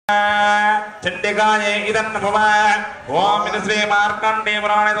चंडिकाये इदन्न भवा ओम इद श्री मार्कंडे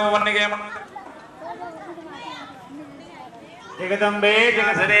पुराणे दो वन्निके जगदम्बे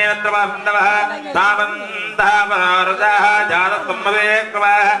जगसदेवत्रवन्दवः तावन्तः परारुदः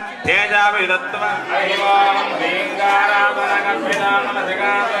जातस्तम्भवेक्वः तेजाविदत्तवः ऐवां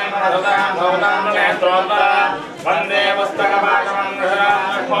ह्रीङ्कारावनकर्पितामनजगात्मनसुतां भवतान्नेत्रोत्तरः वन्दे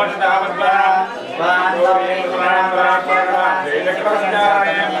पुस्तकपाठमन्त्ररामोषितावद्वः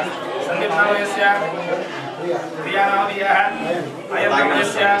सन्दीपनामयस्य प्रियानामयः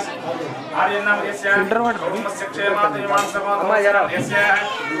अयनामयस्य आर्यनामयस्य ब्रह्मस्य क्षेमातिमांसमानस्य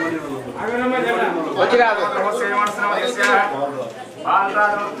ब्रह्मस्य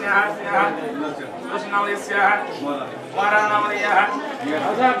बालराजनामयस्य कृष्णनामयस्य कुमारनामयः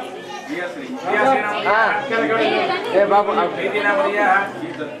प्रीतिनामयः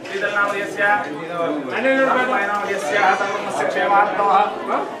श्रीधरनामयस्य अनिलनामयस्य ब्रह्मस्य क्षेमार्थः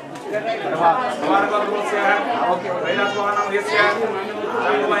कुमारगोत्रस्य कैलासवाहनामयस्य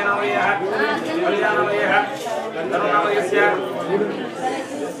चांगुबाईनामयः कल्याणामयः तरुणामयस्य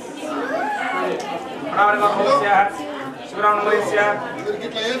प्राणगोत्रस्य शिवरामनामयस्य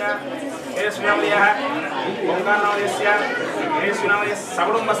हेश्वनामयः ओंकारनामयस्य हेश्वनामयस्य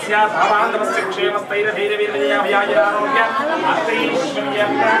सकुटुम्बस्य भावान्तमस्य क्षेमस्थैर्यधैर्यवीर्ययाभयाजिरारोग्य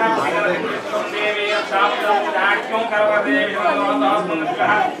अष्टैश्वर्यदेवी शास्त्रं पूजाख्यों कर्मदेवी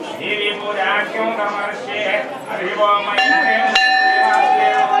नमोस्तुभ्यः देवी पूजाख्यों कर्मर्षे हरि ओम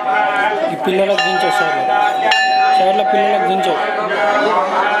ఈ పిల్లలకు దించో సైడ్లో పిల్లలకు దించో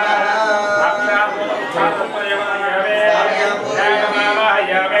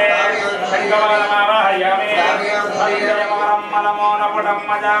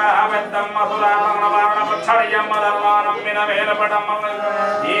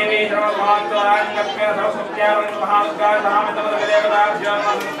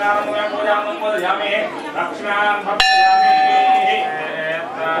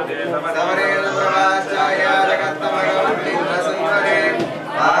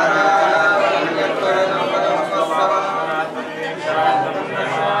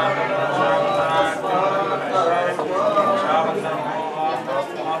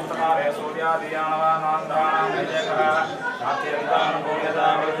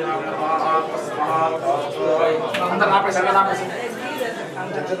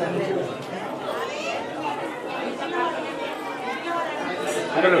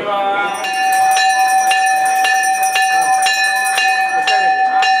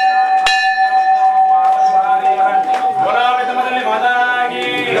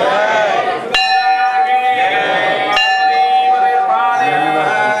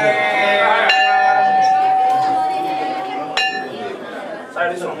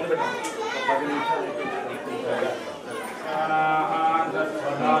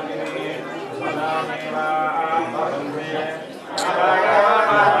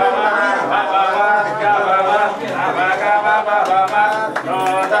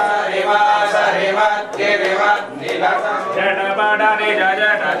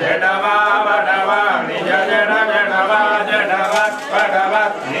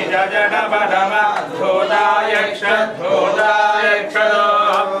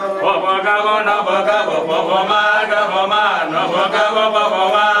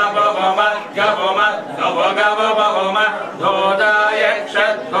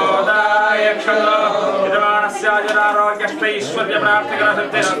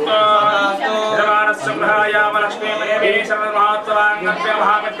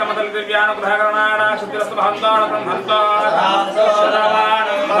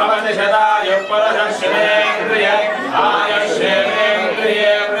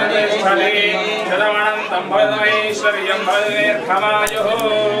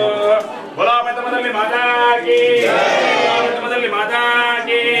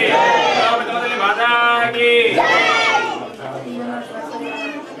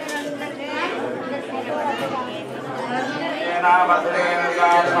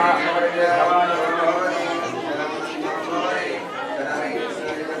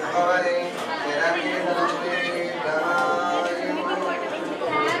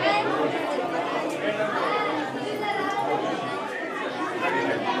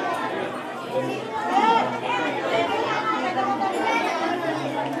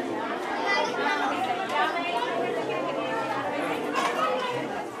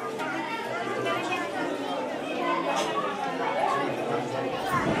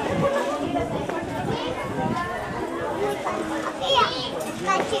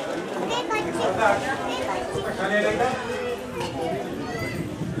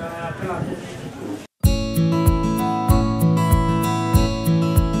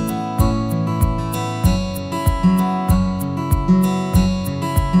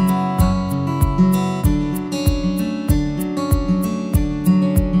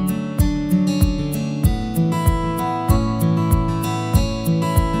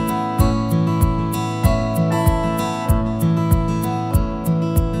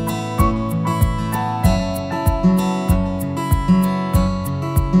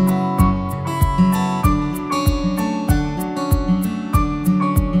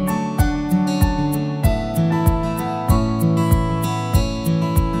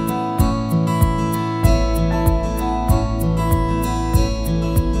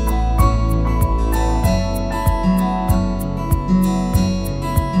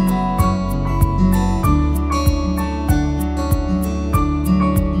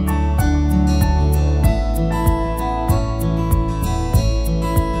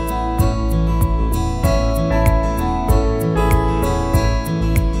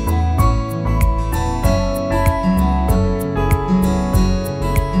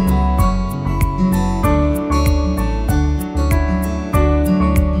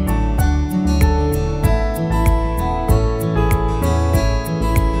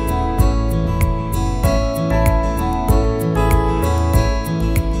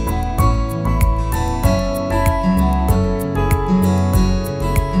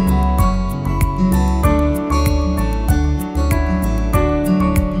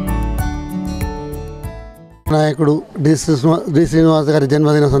నాయకుడు డి శ్రీనివాస్ గారి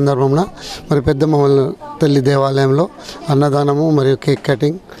జన్మదిన సందర్భంలో మరి పెద్ద మహల్ తల్లి దేవాలయంలో అన్నదానము మరియు కేక్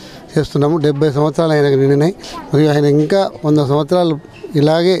కటింగ్ చేస్తున్నాము. 70 సంవత్సరాలు ఆయనకు నిండినాయి. మరియు ఆయన ఇంకా 100 సంవత్సరాలు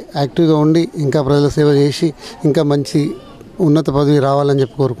ఇలాగే యాక్టివ్గా ఉండి ఇంకా ప్రజల సేవ చేసి ఇంకా మంచి ఉన్నత పదవి రావాలని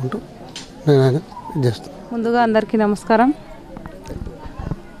చెప్పి కోరుకుంటూ నేను ఆయన చేస్తాను. ముందుగా అందరికీ నమస్కారం.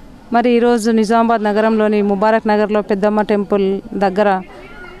 మరి ఈరోజు నిజామాబాద్ నగరంలోని ముబారక్ నగర్లో పెద్దమ్మ టెంపుల్ దగ్గర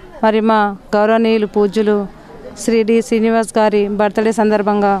మరి మా గౌరవనీయులు పూజ్యులు శ్రీ డి శ్రీనివాస్ గారి బర్త్డే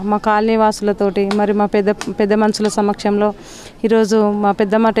సందర్భంగా మా కాలనీ వాసులతోటి మరి మా పెద్ద మనుషుల సమక్షంలో ఈరోజు మా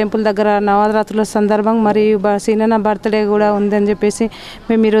పెద్దమ్మ టెంపుల్ దగ్గర నవరాత్రుల సందర్భం మరియు సీనన్న బర్త్డే కూడా ఉందని చెప్పేసి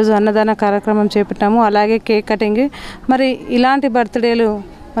మేము ఈరోజు అన్నదాన కార్యక్రమం చేపట్టాము. అలాగే కేక్ కటింగ్. మరి ఇలాంటి బర్త్డేలు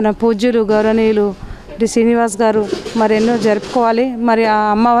మన పూజ్యులు గౌరవనీయులు డి శ్రీనివాస్ గారు మరి ఎన్నో జరుపుకోవాలి. మరి ఆ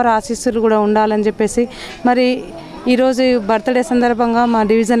అమ్మవారి ఆశీస్సులు కూడా ఉండాలని చెప్పేసి మరి ఈరోజు బర్త్డే సందర్భంగా మా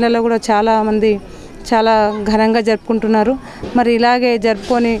డివిజన్లలో కూడా చాలామంది చాలా ఘనంగా జరుపుకుంటున్నారు. మరి ఇలాగే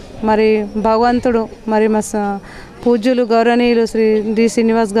జరుపుకొని మరి భగవంతుడు మరి మా పూజ్యులు గౌరవనీయులు శ్రీ డి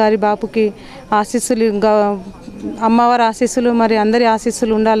శ్రీనివాస్ గారి బాపుకి ఆశీస్సులు అమ్మవారి ఆశీస్సులు మరి అందరి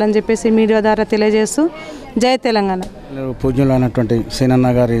ఆశీస్సులు ఉండాలని చెప్పేసి మీడియా ద్వారా తెలియజేస్తూ జై తెలంగాణ. పూజ్యులు అయినటువంటి సీనన్న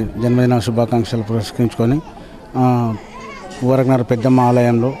గారి జన్మదిన శుభాకాంక్షలు పురస్కరించుకొని ఊరగనగర్ పెద్దమ్మ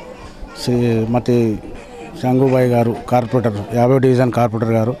ఆలయంలో శ్రీమతి చంగుబాయి గారు కార్పొరేటర్ 50 డివిజన్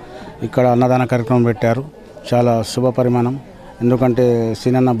కార్పొరేటర్ గారు ఇక్కడ అన్నదాన కార్యక్రమం పెట్టారు. చాలా శుభ పరిమాణం. ఎందుకంటే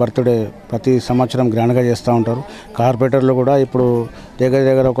సీనన్న బర్త్డే ప్రతి సంవత్సరం గ్రాండ్గా చేస్తూ ఉంటారు. కార్పొరేటర్లు కూడా ఇప్పుడు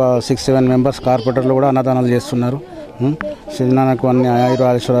దగ్గర ఒక 6-7 మెంబర్స్ కార్పొరేటర్లు కూడా అన్నదానాలు చేస్తున్నారు. సీనన్నకు అన్ని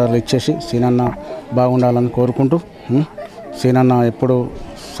ఆయురాలు ఇచ్చేసి సీనన్న బాగుండాలని కోరుకుంటూ సీనన్న ఎప్పుడు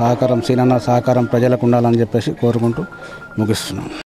సీనన్న సహకారం ప్రజలకు ఉండాలని చెప్పేసి కోరుకుంటూ ముగిస్తున్నాం.